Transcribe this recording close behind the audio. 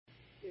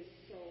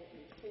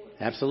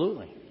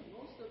Absolutely.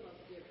 Most of us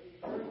get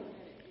a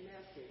 30-minute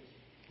message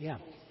Yeah. on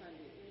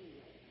Sunday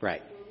anyway.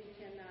 Right. Where we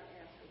cannot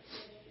ask a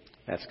question.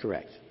 That's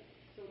correct.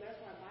 So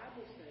that's why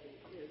Bible study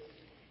is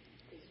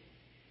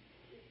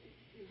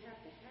you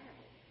have to have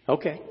it.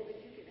 Okay. So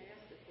that you can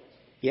ask the question.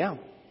 Yeah.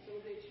 So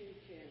that you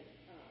can,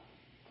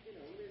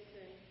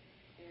 listen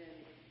and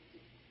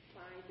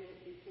find it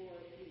before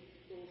he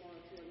goes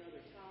on to another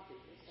topic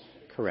or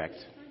something. Correct.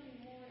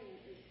 Sunday morning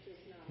is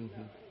just not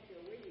enough. I don't care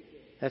where you get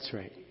it. That's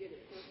right. You get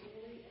it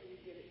personally or you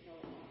get it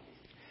televised.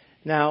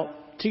 Now,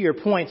 to your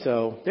point,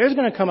 though, there's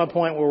going to come a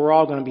point where we're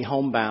all going to be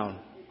homebound.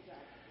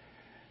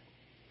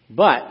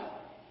 But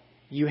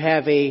you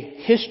have a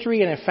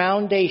history and a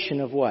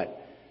foundation of what?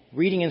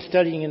 Reading and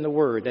studying in the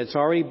Word that's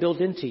already built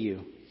into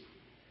you.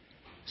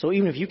 So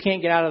even if you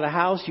can't get out of the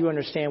house, you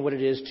understand what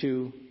it is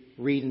to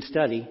read and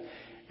study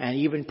and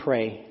even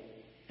pray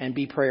and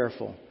be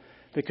prayerful.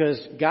 Because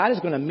God is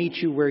going to meet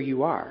you where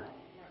you are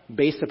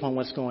based upon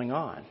what's going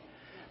on.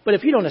 But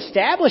if you don't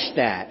establish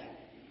that,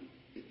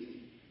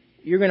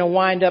 you're going to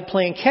wind up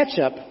playing catch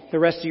up the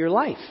rest of your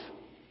life.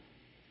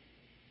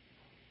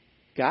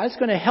 God's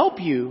going to help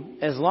you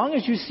as long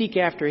as you seek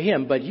after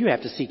Him, but you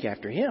have to seek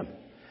after Him.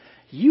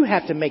 You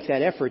have to make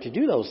that effort to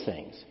do those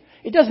things.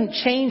 It doesn't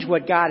change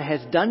what God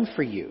has done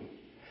for you.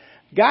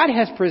 God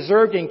has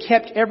preserved and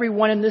kept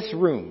everyone in this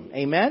room.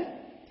 Amen?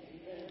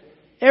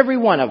 Every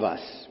one of us.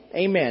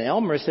 Amen.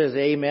 Elmer says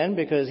amen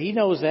because he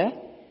knows that.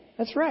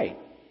 That's right.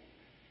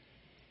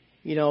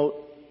 You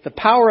know, the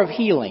power of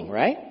healing,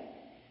 right?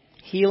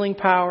 Healing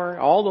power,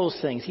 all those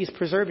things. He's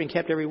preserved and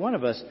kept every one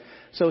of us.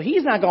 So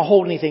He's not going to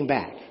hold anything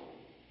back.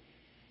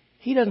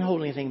 He doesn't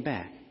hold anything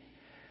back.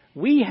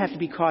 We have to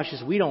be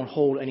cautious we don't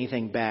hold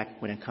anything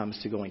back when it comes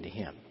to going to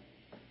Him.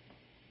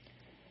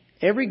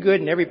 Every good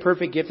and every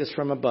perfect gift is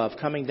from above,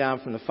 coming down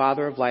from the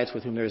Father of lights,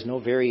 with whom there is no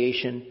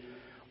variation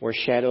or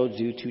shadow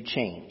due to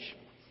change.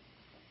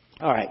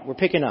 All right, we're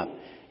picking up.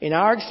 In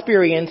our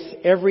experience,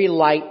 every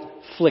light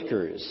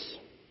flickers.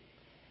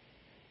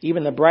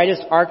 Even the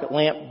brightest arc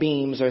lamp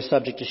beams are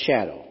subject to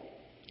shadow.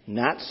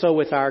 Not so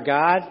with our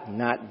God.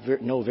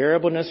 No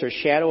variableness or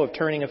shadow of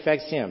turning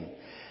affects Him.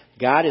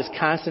 God is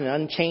constant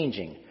and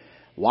unchanging.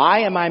 Why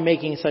am I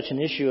making such an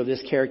issue of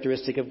this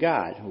characteristic of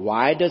God?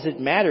 Why does it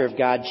matter if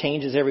God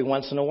changes every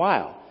once in a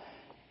while?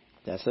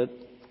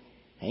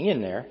 Hang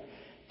in there.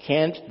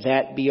 Can't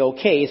that be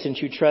okay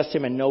since you trust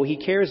Him and know He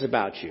cares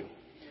about you?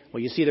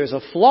 Well, you see, there's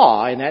a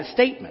flaw in that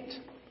statement.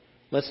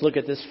 Let's look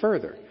at this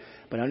further.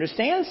 But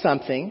understand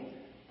something.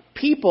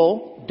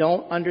 People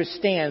don't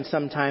understand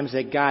sometimes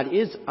that God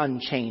is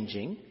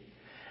unchanging,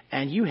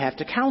 and you have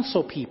to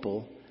counsel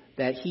people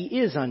that He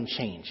is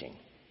unchanging.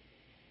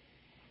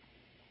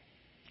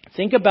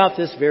 Think about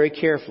this very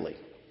carefully.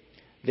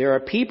 There are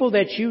people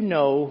that you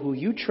know who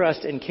you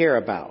trust and care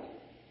about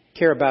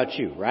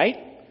you, right?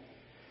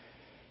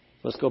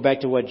 Let's go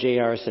back to what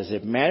J.R. says.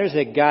 It matters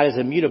that God is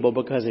immutable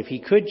because if He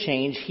could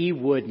change, He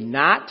would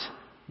not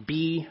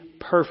be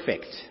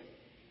perfect.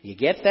 You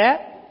get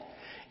that?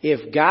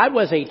 If God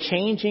was a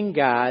changing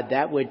God,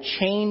 that would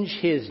change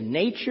His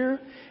nature.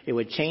 It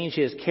would change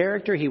His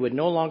character. He would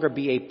no longer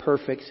be a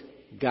perfect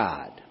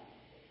God.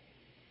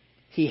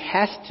 He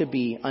has to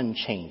be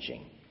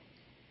unchanging.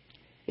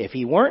 If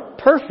He weren't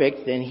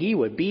perfect, then He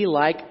would be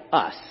like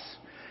us.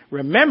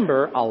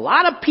 Remember, a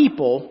lot of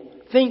people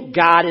think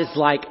God is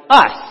like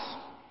us.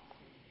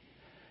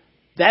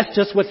 That's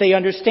just what they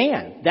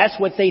understand. That's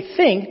what they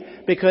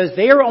think because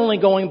they are only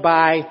going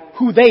by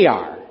who they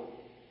are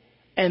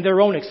and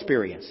their own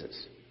experiences.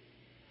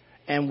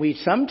 And we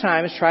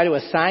sometimes try to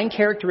assign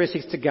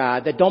characteristics to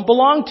God that don't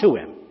belong to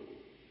Him.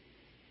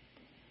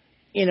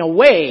 In a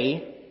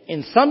way,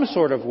 in some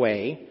sort of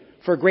way,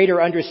 for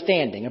greater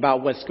understanding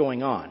about what's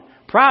going on.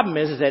 Problem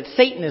is that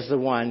Satan is the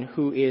one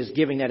who is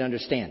giving that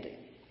understanding.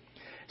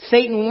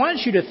 Satan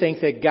wants you to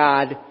think that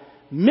God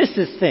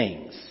misses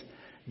things,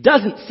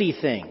 doesn't see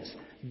things,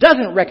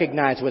 doesn't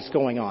recognize what's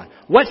going on.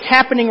 What's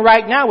happening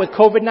right now with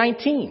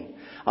COVID-19?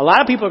 A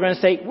lot of people are going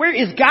to say, where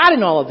is God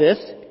in all of this?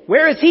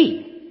 Where is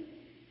He?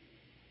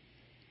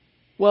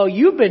 Well,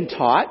 you've been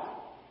taught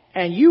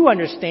and you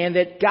understand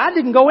that God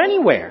didn't go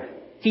anywhere.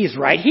 He's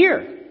right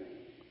here.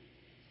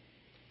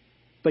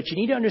 But you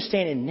need to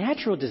understand in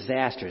natural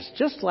disasters,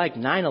 just like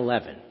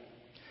 9/11,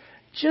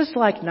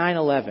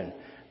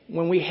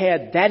 when we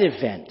had that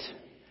event,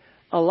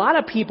 a lot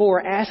of people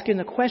were asking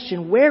the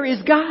question, where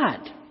is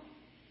God?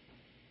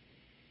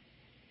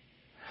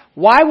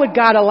 Why would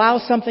God allow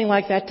something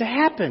like that to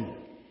happen?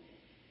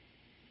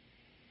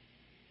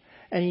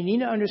 And you need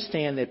to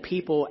understand that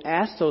people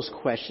ask those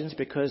questions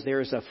because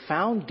there is a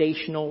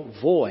foundational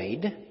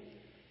void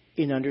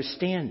in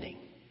understanding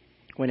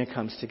when it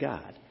comes to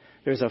God.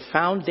 There's a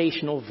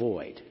foundational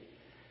void.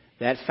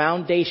 That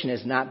foundation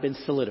has not been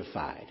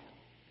solidified.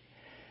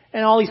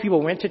 And all these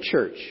people went to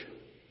church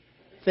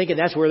thinking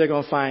that's where they're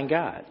going to find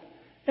God.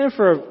 And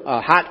for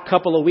a hot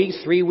couple of weeks,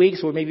 3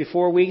 weeks, or maybe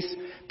 4 weeks,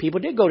 people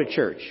did go to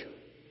church.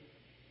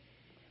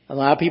 A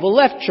lot of people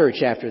left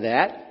church after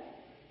that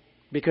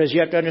because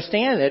you have to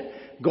understand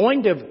that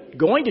Going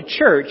to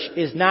church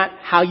is not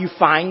how you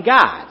find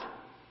God.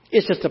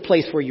 It's just a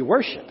place where you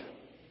worship.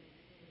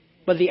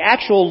 But the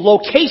actual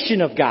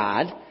location of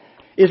God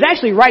is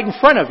actually right in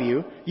front of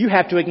you. You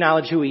have to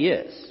acknowledge who He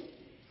is.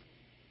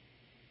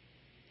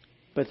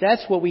 But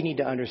that's what we need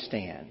to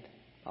understand.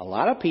 A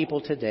lot of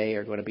people today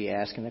are going to be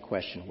asking the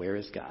question, where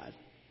is God?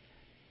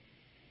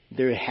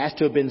 There has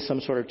to have been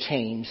some sort of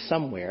change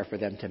somewhere for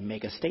them to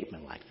make a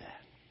statement like that.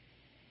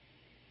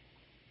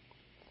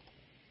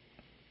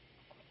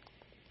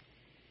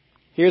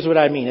 Here's what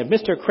I mean. If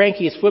Mr.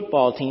 Cranky's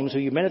football teams, who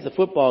you met at the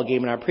football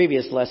game in our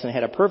previous lesson,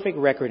 had a perfect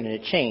record and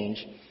it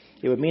changed,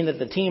 it would mean that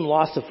the team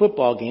lost the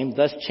football game,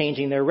 thus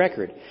changing their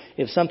record.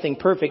 If something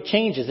perfect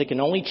changes, it can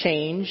only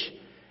change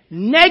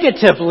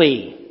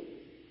negatively.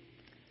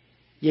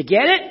 You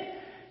get it?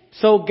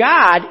 So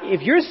God,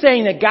 if you're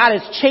saying that God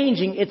is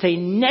changing, it's a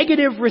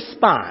negative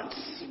response.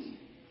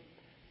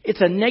 It's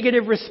a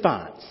negative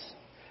response.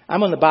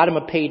 I'm on the bottom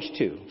of page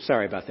 2.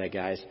 Sorry about that,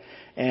 guys.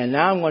 And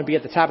now I'm going to be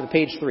at the top of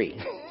page 3.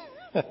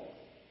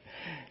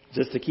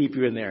 Just to keep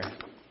you in there.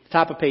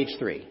 Top of page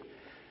 3.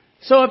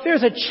 So if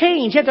there's a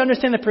change, you have to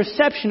understand the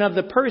perception of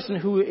the person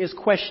who is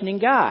questioning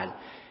God.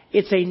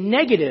 It's a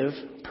negative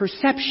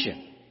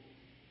perception.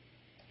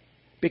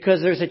 Because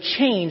there's a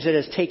change that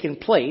has taken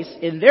place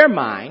in their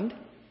mind,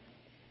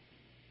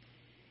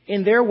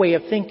 in their way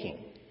of thinking.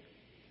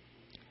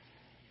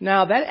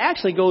 Now, that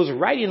actually goes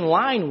right in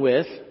line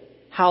with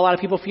how a lot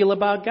of people feel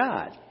about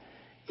God.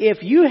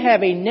 If you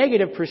have a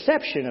negative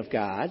perception of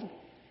God,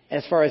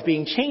 as far as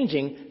being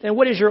changing, then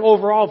what is your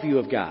overall view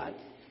of God?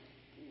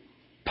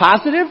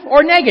 Positive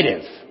or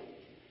negative?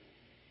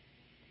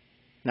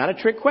 Not a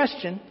trick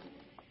question.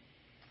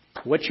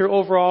 What's your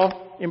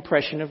overall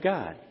impression of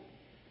God?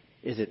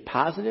 Is it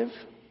positive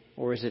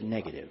or is it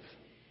negative?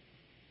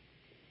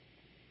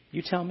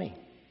 You tell me.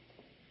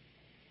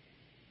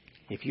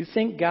 If you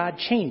think God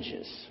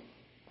changes,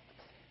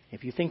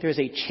 if you think there's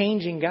a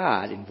changing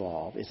God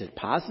involved, is it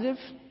positive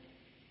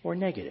or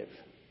negative?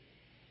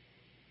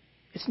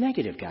 It's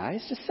negative,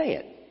 guys. Just say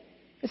it.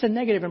 It's a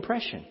negative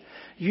impression.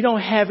 You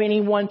don't have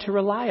anyone to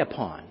rely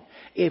upon.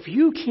 If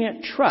you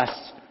can't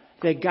trust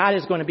that God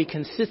is going to be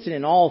consistent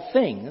in all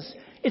things,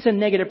 it's a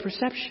negative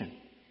perception.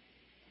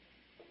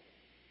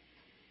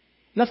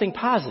 Nothing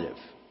positive.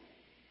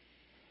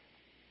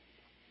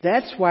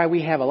 That's why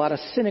we have a lot of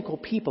cynical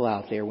people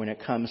out there when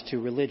it comes to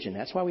religion.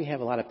 That's why we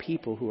have a lot of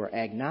people who are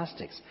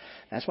agnostics.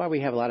 That's why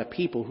we have a lot of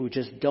people who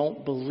just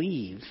don't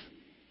believe.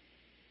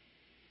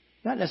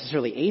 Not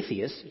necessarily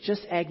atheists,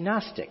 just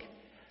agnostic.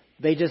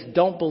 They just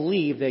don't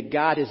believe that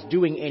God is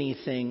doing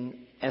anything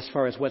as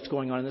far as what's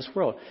going on in this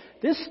world.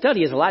 This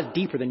study is a lot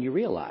deeper than you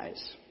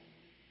realize.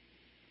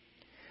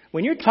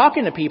 When you're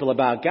talking to people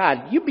about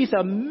God,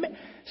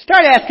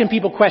 start asking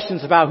people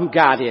questions about who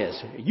God is.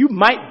 You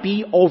might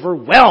be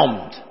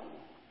overwhelmed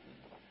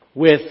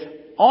with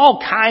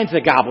all kinds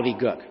of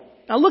gobbledygook.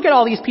 Now look at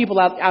all these people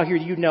out here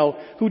you know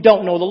who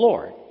don't know the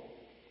Lord.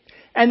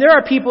 And there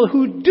are people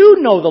who do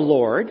know the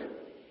Lord,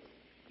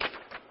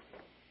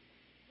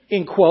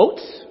 in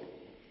quotes,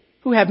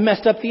 who have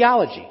messed up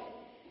theology.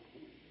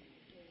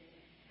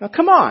 Now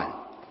come on.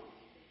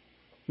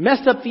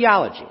 Messed up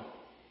theology.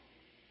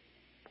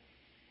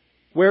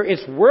 Where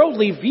it's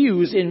worldly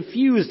views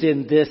infused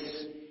in this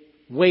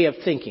way of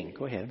thinking.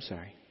 Go ahead, I'm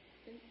sorry.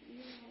 And,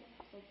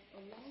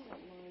 along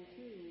that line,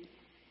 too,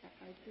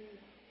 I think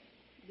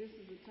this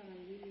is the time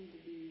we need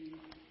to be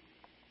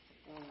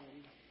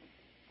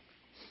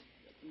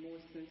more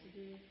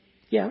sensitive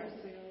to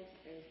ourselves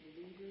as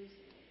believers.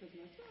 Because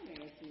my son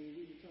asked me,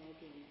 we were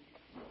talking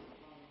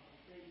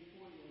day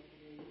before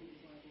yesterday, he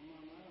was like, well,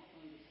 Mom, I don't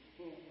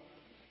understand why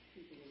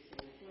people are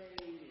so afraid,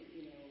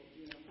 people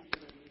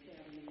are just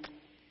having me.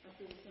 I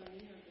said, son,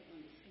 you have to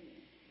understand.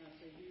 I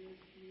said, here's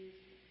where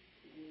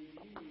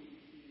you need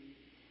to,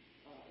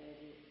 as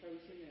a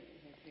person that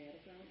has had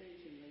a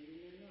foundation laid in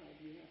their life,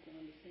 you have to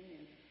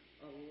understand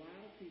a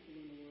lot of people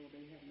in the world,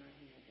 they have not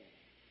had that.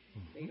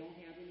 Mm-hmm. They don't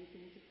have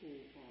anything to pull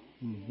from.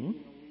 Mm-hmm.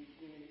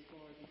 We went as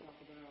far as to talk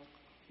about,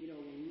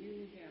 when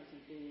you have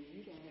some things,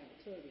 you're going to have a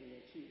tugging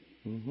at you.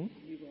 Mm-hmm.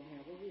 You're going to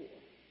have a war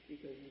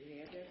because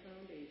you had that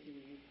foundation,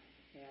 you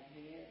have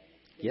had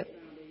that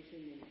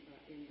foundation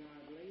in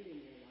God laid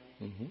in your life.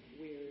 Mm-hmm.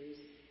 Whereas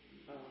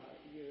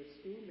your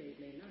schoolmate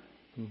may not.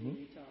 Mm-hmm.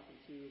 When you're talking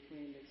to a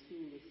friend at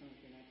school or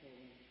something, I told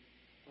him.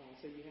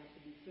 So you have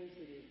to be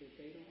sensitive that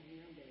they don't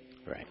have that in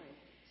their life.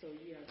 So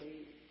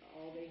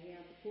all they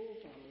have to pull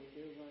from is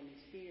they're running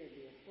scared,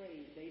 they're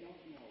afraid, they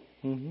don't know.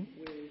 Mm-hmm.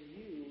 Whereas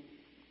you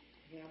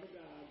have a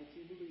God that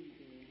you believe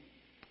in,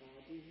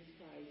 Jesus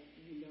Christ,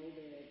 you know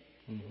that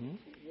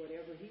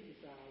whatever He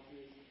decides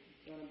is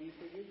going to be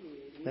for your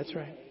good. That's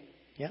right.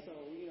 Yep. So,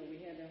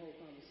 we had that whole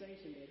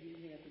conversation that he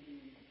had to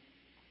be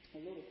a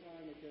little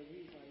tired because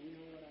he's like, you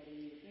know what, I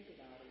didn't even think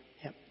about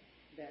it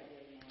that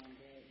way, Mom,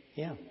 Dad.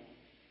 Yeah.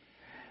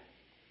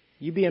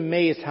 You'd be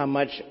amazed how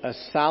much a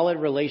solid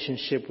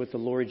relationship with the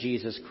Lord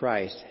Jesus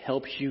Christ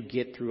helps you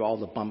get through all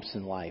the bumps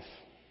in life.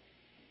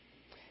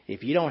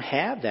 If you don't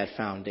have that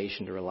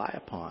foundation to rely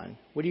upon,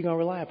 what are you going to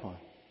rely upon?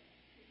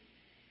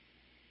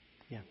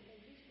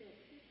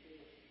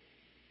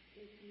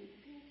 if you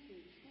go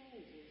through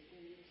changes,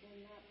 then you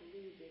cannot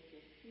believe that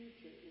your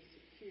future is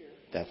secure.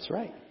 That's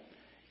right.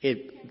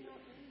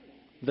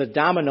 The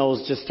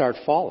dominoes just start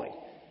falling.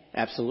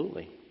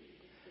 Absolutely.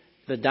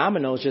 The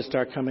dominoes just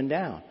start coming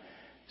down.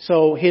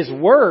 So His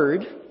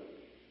Word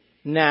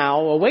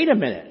now, well, wait a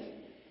minute.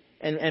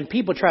 And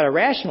people try to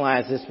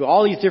rationalize this with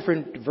all these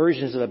different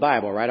versions of the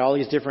Bible, right? All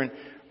these different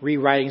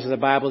rewritings of the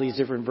Bible, these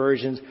different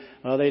versions.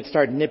 They'd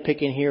start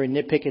nitpicking here and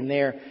nitpicking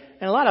there.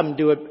 And a lot of them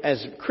do it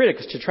as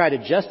critics to try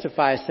to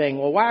justify saying,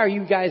 well, why are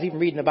you guys even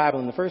reading the Bible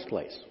in the first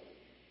place?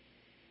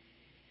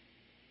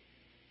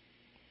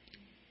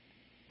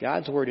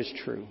 God's Word is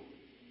true.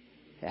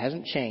 It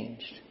hasn't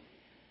changed.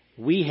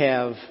 We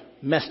have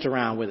messed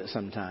around with it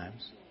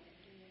sometimes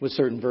with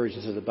certain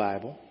versions of the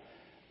Bible.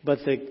 But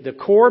the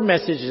core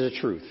message is the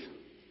truth.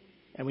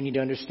 And we need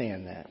to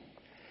understand that.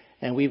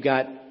 And we've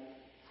got,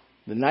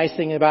 the nice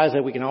thing about it is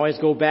that we can always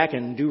go back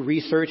and do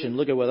research and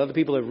look at what other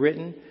people have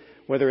written,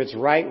 whether it's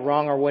right,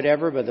 wrong, or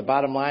whatever. But the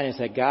bottom line is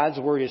that God's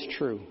Word is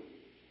true.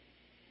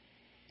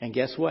 And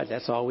guess what?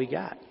 That's all we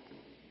got.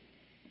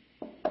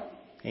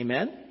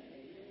 Amen?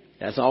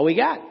 That's all we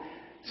got.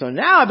 So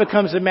now it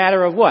becomes a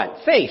matter of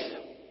what? Faith.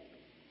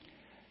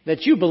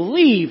 That you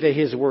believe that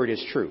His Word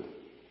is true.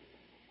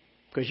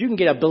 Because you can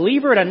get a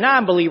believer and a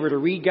non-believer to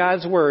read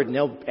God's Word,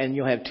 and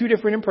you'll have two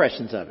different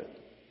impressions of it.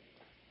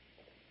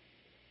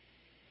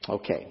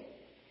 Okay.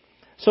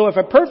 So if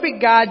a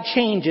perfect God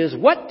changes,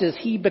 what does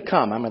He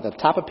become? I'm at the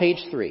top of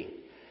page 3.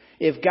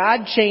 If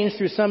God changed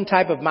through some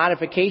type of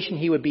modification,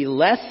 He would be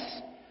less,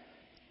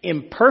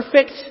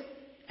 imperfect,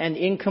 and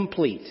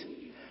incomplete.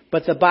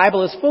 But the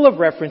Bible is full of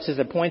references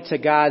that point to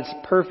God's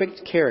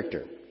perfect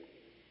character.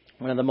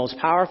 One of the most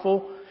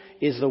powerful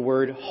is the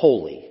word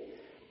holy.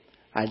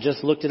 I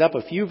just looked it up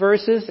a few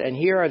verses, and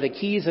here are the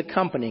keys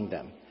accompanying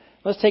them.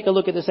 Let's take a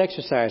look at this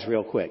exercise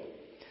real quick.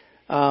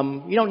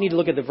 You don't need to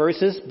look at the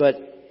verses, but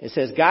it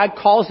says God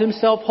calls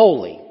Himself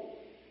holy.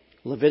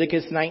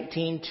 Leviticus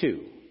 19:2.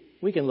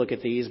 We can look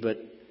at these, but,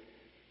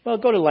 well,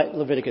 go to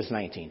Leviticus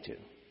 19:2.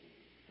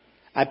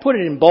 I put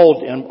it in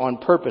bold on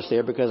purpose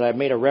there because I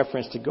made a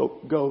reference to go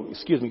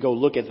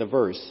look at the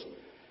verse.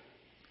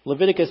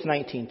 Leviticus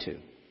 19:2.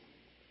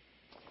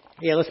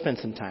 Yeah, let's spend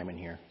some time in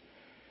here.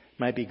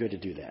 Might be good to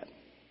do that.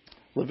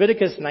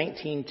 Leviticus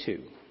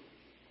 19:2.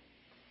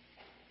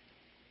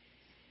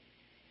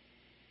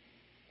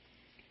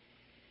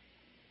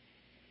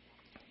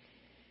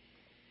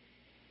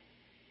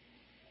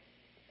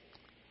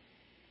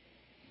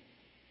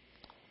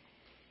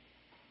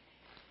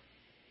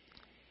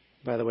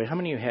 By the way, how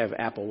many of you have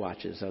Apple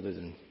Watches other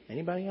than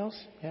anybody else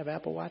have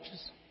Apple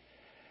Watches?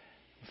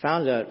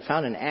 Found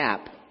an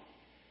app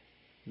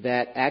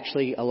that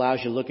actually allows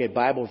you to look at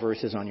Bible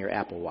verses on your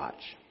Apple Watch.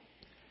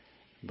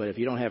 But if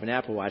you don't have an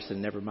Apple Watch,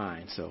 then never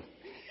mind. So,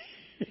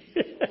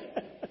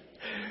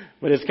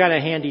 but it's kind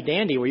of handy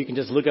dandy where you can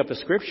just look up a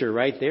scripture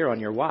right there on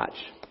your watch.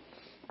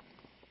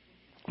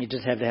 You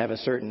just have to have a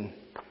certain,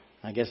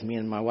 I guess me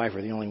and my wife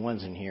are the only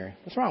ones in here.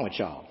 What's wrong with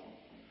y'all?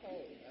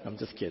 I'm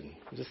just kidding.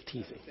 I'm just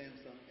teasing.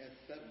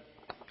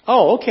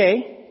 Oh,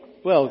 okay.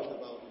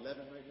 Well,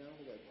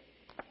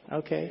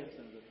 okay.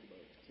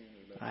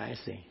 I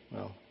see.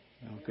 Well,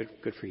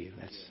 good for you.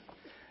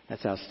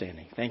 That's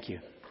outstanding. Thank you.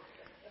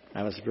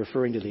 I was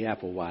referring to the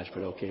Apple Watch,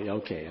 but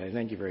okay.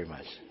 Thank you very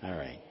much. All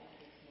right.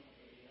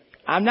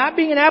 I'm not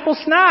being an Apple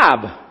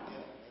snob.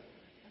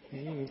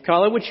 You can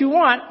call it what you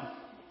want.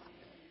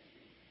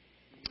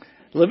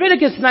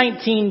 Leviticus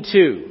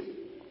 19:2.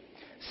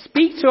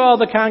 Speak to all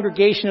the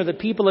congregation of the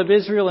people of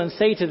Israel and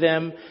say to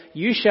them,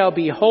 you shall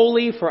be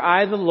holy, for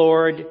I, the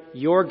Lord,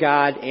 your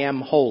God, am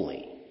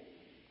holy.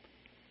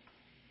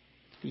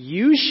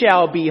 You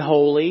shall be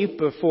holy,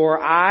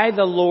 for I,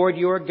 the Lord,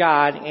 your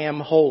God,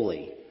 am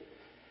holy.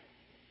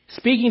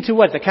 Speaking to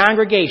what? The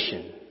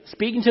congregation.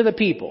 Speaking to the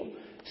people.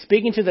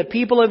 Speaking to the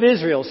people of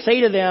Israel.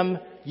 Say to them,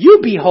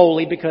 you be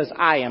holy because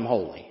I am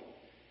holy.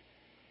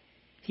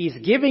 He's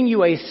giving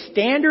you a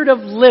standard of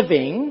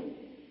living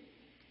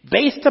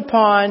based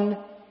upon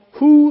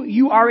who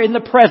you are in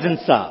the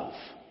presence of.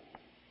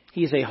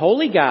 He's a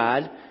holy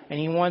God, and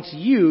He wants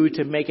you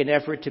to make an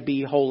effort to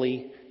be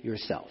holy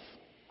yourself.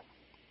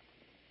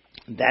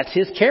 That's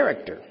His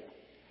character.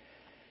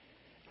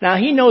 Now,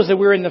 He knows that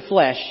we're in the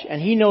flesh,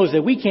 and He knows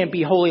that we can't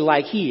be holy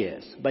like He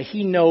is. But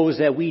He knows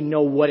that we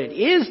know what it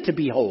is to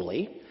be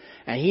holy,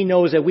 and He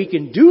knows that we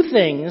can do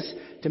things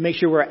to make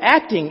sure we're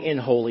acting in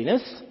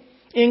holiness,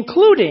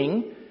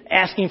 including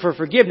asking for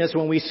forgiveness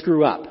when we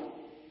screw up.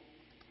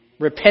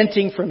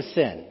 Repenting from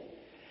sin.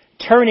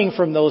 Turning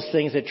from those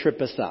things that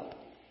trip us up.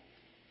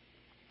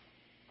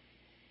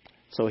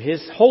 So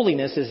His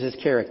holiness is His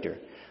character.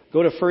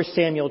 Go to 1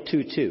 Samuel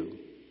 2:2.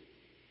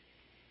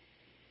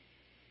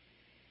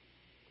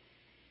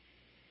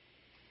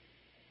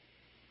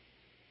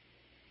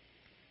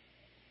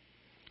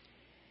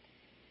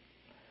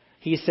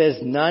 He says,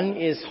 none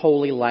is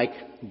holy like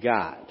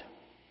God.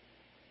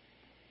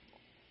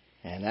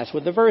 And that's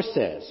what the verse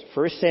says.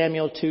 1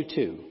 Samuel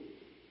 2:2.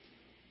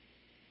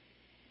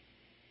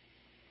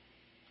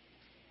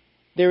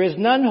 There is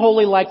none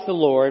holy like the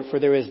Lord, for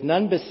there is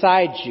none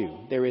besides you.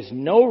 There is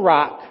no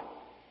rock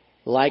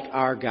like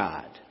our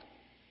God.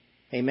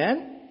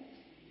 Amen?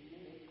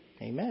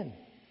 Amen.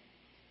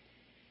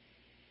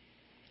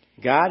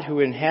 God who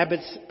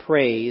inhabits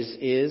praise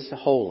is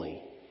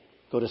holy.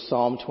 Go to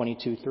Psalm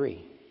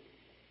 22:3.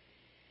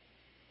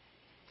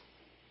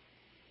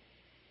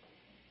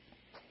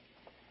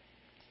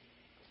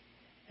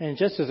 And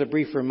just as a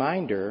brief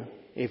reminder,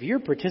 if you're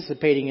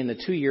participating in the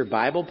 2-year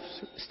Bible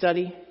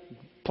study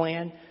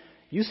plan,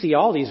 you see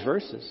all these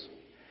verses.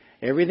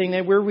 Everything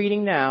that we're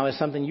reading now is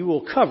something you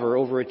will cover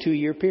over a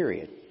 2-year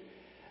period.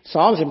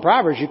 Psalms and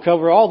Proverbs, you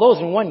cover all those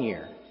in 1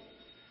 year.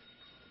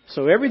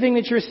 So everything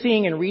that you're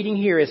seeing and reading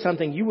here is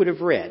something you would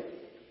have read.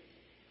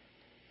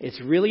 It's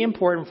really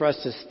important for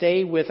us to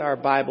stay with our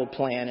Bible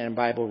plan and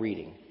Bible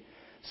reading.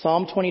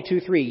 Psalm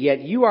 22:3, yet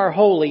you are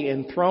holy,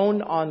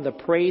 enthroned on the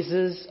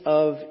praises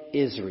of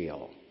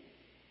Israel.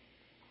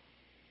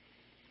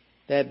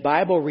 That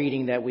Bible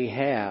reading that we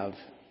have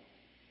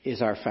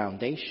is our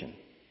foundation.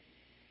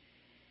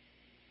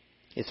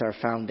 It's our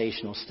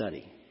foundational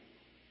study.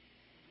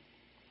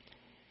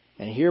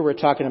 And here we're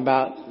talking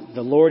about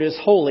the Lord is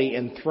holy,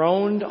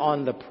 enthroned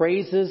on the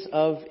praises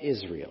of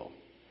Israel.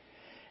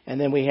 And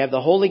then we have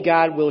the holy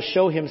God will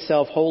show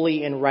himself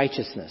holy in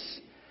righteousness.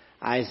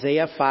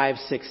 Isaiah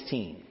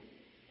 5:16.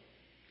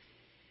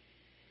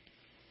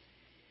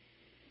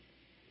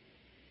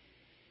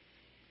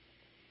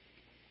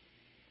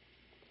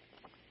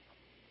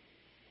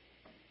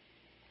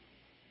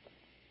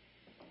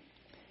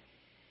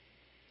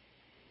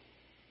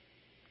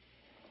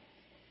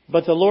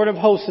 But the Lord of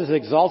hosts is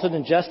exalted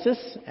in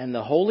justice, and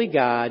the holy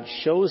God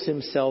shows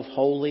himself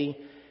holy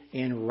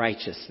in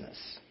righteousness.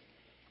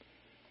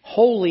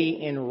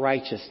 Holy in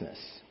righteousness.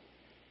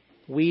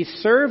 We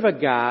serve a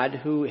God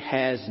who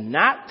has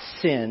not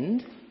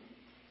sinned.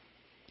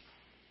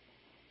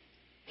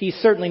 He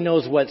certainly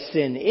knows what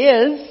sin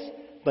is,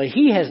 but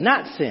he has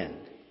not sinned.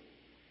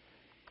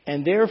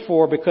 And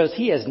therefore, because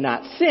he has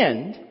not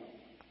sinned,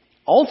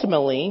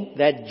 ultimately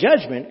that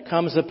judgment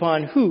comes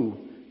upon who?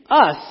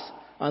 Us,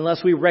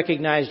 unless we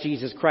recognize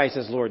Jesus Christ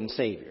as Lord and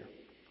Savior.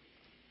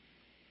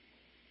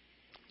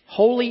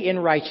 Holy in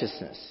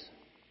righteousness.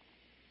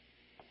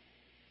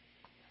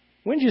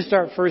 When did you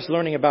start first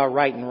learning about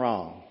right and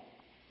wrong?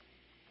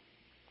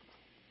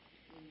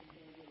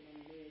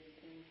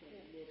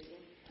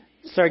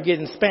 Start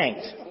getting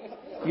spanked.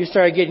 You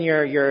started getting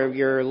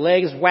your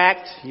legs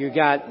whacked.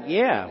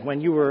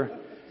 When you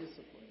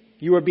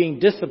were being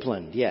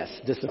disciplined. Yes,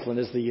 discipline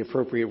is the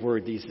appropriate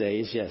word these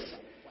days. Yes.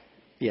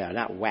 Yeah,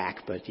 not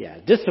whack, but yeah,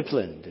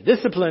 disciplined.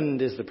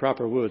 Disciplined is the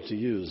proper word to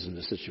use in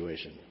this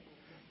situation.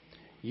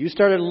 You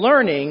started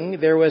learning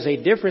there was a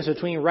difference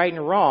between right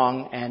and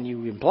wrong, and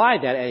you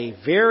implied that at a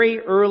very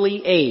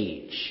early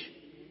age.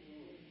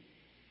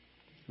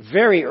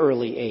 Very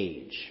early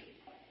age.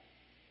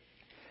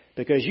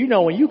 Because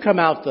when you come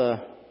out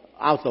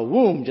the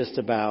womb just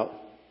about,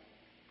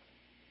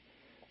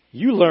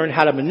 you learn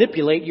how to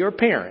manipulate your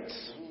parents.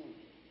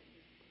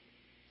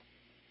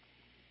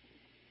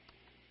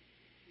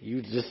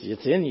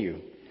 It's in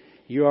you.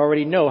 You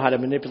already know how to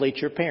manipulate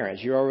your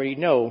parents. You already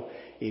know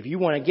if you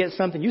want to get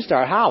something, you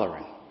start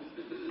hollering.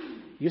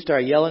 You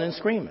start yelling and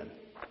screaming.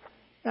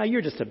 Now,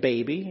 you're just a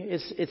baby.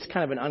 It's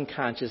kind of an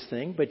unconscious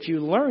thing, but you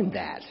learn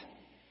that.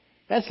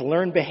 That's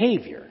learned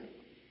behavior.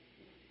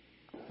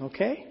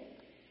 Okay?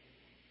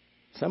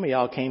 Some of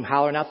y'all came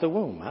hollering out the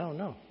womb. I don't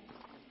know.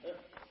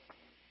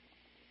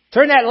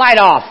 Turn that light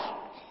off.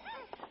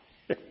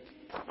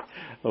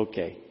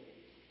 Okay.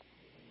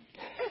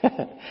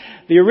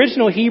 The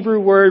original Hebrew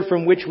word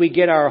from which we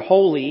get our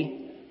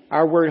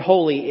word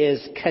holy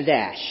is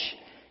Kadash.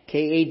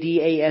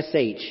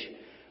 Kadash,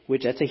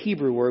 which that's a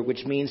Hebrew word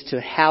which means to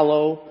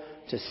hallow,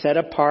 to set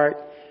apart,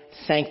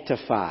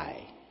 sanctify.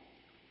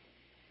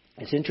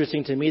 It's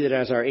interesting to me that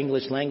as our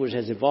English language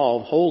has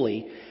evolved,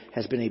 holy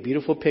has been a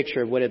beautiful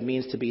picture of what it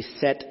means to be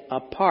set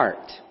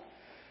apart.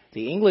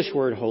 The English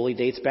word holy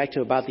dates back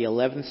to about the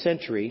 11th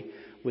century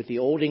with the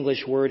Old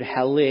English word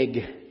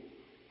halig.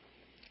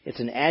 It's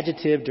an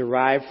adjective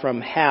derived from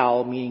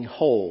hal, meaning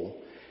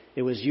whole.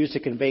 It was used to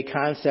convey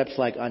concepts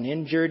like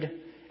uninjured,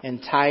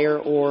 entire,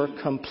 or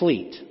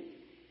complete.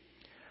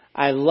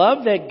 I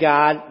love that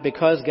God,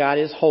 because God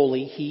is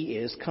holy, he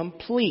is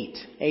complete.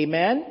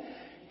 Amen?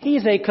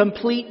 He's a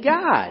complete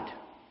God.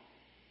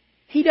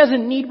 He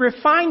doesn't need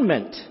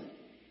refinement.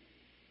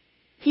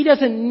 He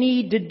doesn't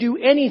need to do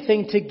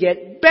anything to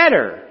get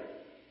better.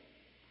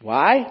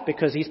 Why?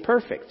 Because he's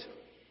perfect.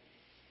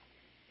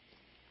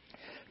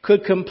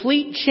 Could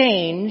complete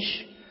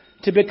change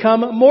to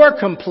become more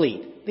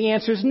complete? The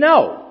answer is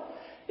no.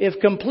 If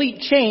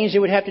complete changed, it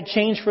would have to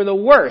change for the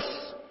worse,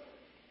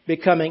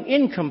 becoming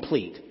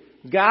incomplete.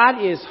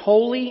 God is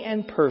holy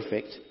and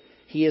perfect.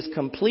 He is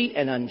complete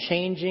and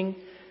unchanging.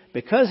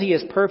 Because he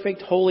is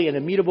perfect, holy, and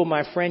immutable,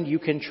 my friend, you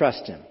can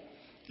trust him.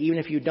 Even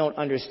if you don't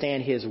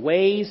understand his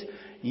ways,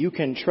 you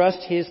can trust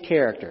his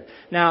character.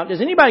 Now,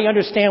 does anybody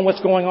understand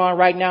what's going on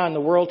right now in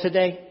the world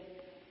today?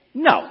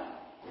 No.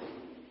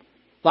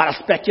 A lot of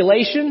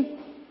speculation.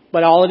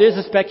 But all it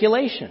is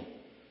speculation.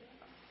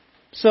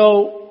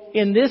 So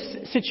in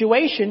this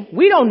situation,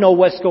 we don't know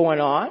what's going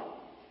on.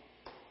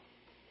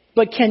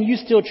 But can you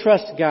still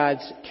trust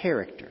God's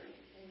character?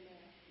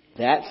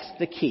 That's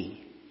the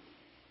key.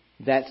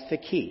 That's the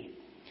key.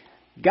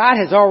 God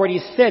has already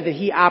said that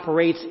He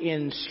operates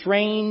in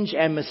strange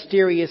and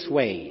mysterious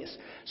ways.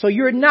 So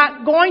you're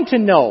not going to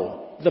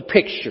know the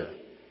picture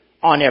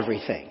on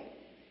everything.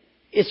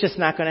 It's just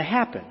not going to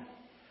happen.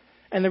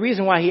 And the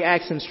reason why He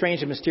acts in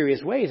strange and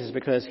mysterious ways is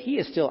because He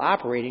is still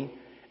operating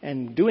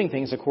and doing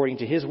things according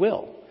to His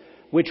will,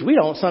 which we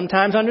don't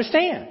sometimes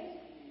understand.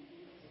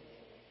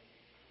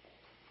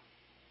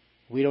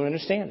 We don't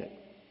understand it.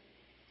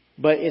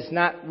 But it's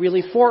not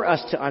really for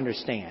us to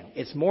understand.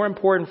 It's more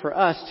important for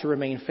us to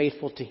remain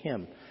faithful to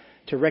Him,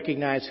 to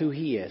recognize who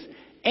He is.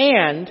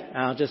 And,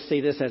 I'll just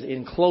say this as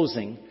in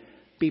closing,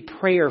 be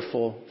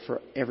prayerful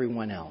for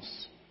everyone else.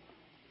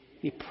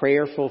 Be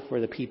prayerful for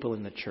the people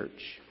in the church,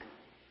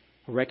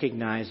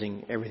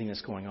 recognizing everything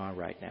that's going on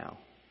right now.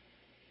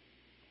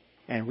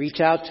 And reach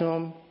out to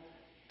them.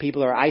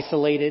 People are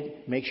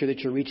isolated. Make sure that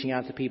you're reaching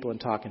out to people and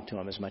talking to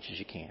them as much as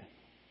you can.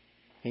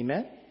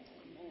 Amen?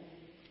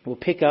 We'll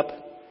pick up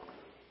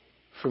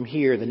from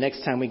here the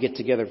next time we get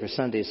together for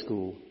Sunday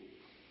school,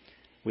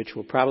 which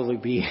will probably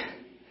be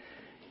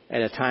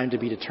at a time to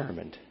be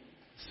determined.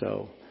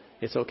 So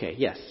it's okay.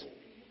 Yes.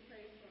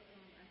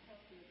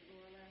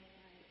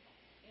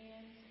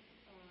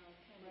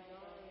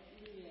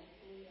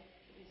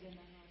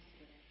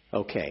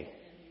 Okay.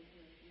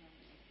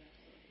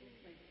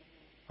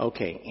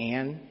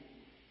 Okay.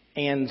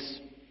 Ann's.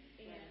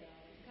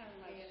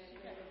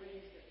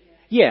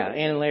 Yeah,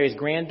 Ann and Larry's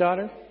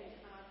granddaughter.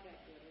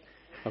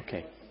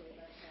 Okay.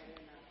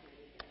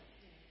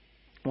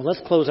 Well,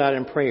 let's close out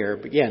in prayer.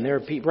 But yeah, and there are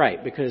people,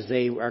 right, because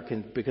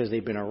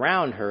they've been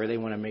around her. They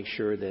want to make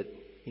sure that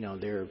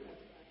they're.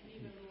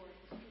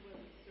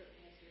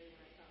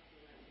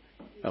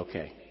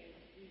 Okay.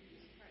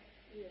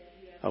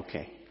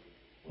 Okay.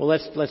 Well,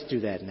 let's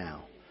do that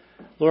now.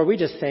 Lord, we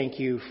just thank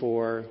you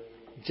for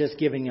just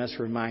giving us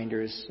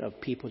reminders of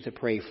people to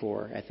pray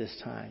for at this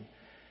time.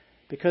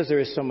 Because there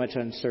is so much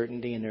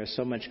uncertainty and there is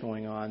so much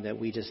going on that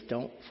we just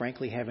don't,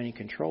 frankly, have any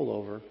control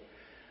over.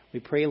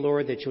 We pray,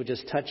 Lord, that you'll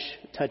just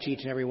touch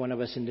each and every one of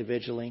us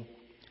individually.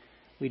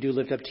 We do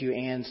lift up to you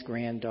Ann's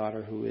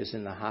granddaughter who is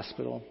in the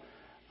hospital.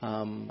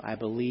 I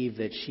believe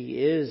that she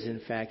is,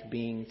 in fact,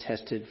 being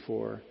tested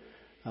for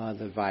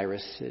the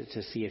virus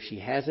to see if she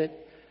has it.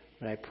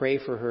 But I pray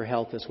for her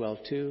health as well,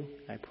 too.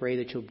 I pray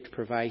that you'll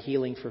provide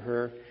healing for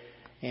her.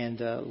 And,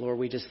 Lord,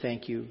 we just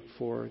thank you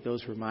for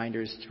those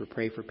reminders to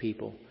pray for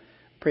people.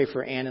 Pray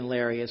for Ann and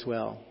Larry as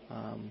well.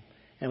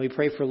 And we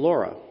pray for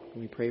Laura.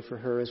 We pray for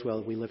her as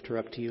well. We lift her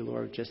up to you,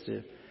 Lord, just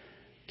to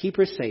keep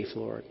her safe,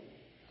 Lord.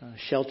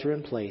 Shelter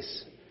in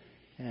place.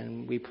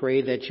 And we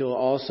pray that you'll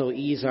also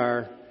ease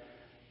our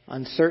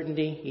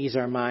uncertainty, ease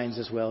our minds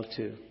as well,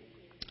 too.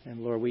 And,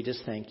 Lord, we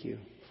just thank you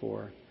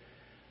for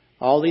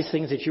all these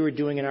things that you are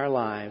doing in our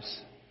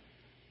lives.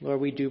 Lord,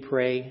 we do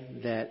pray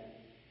that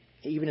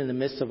even in the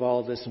midst of all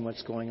of this and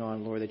what's going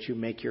on, Lord, that you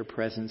make your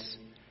presence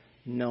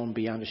known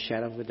beyond a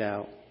shadow of a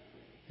doubt,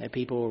 that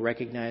people will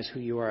recognize who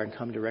you are and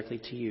come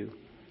directly to you.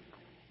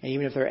 And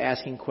even if they're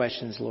asking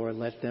questions, Lord,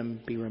 let them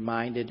be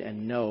reminded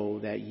and know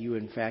that you,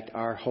 in fact,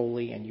 are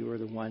holy and you are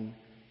the one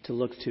to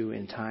look to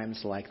in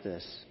times like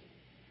this.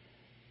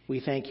 We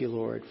thank you,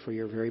 Lord, for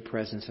your very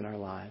presence in our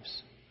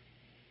lives.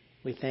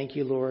 We thank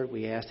you, Lord.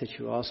 We ask that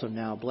you also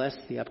now bless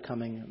the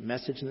upcoming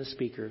message and the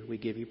speaker. We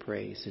give you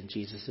praise in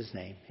Jesus'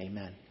 name.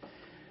 Amen.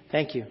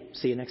 Thank you.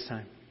 See you next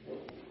time.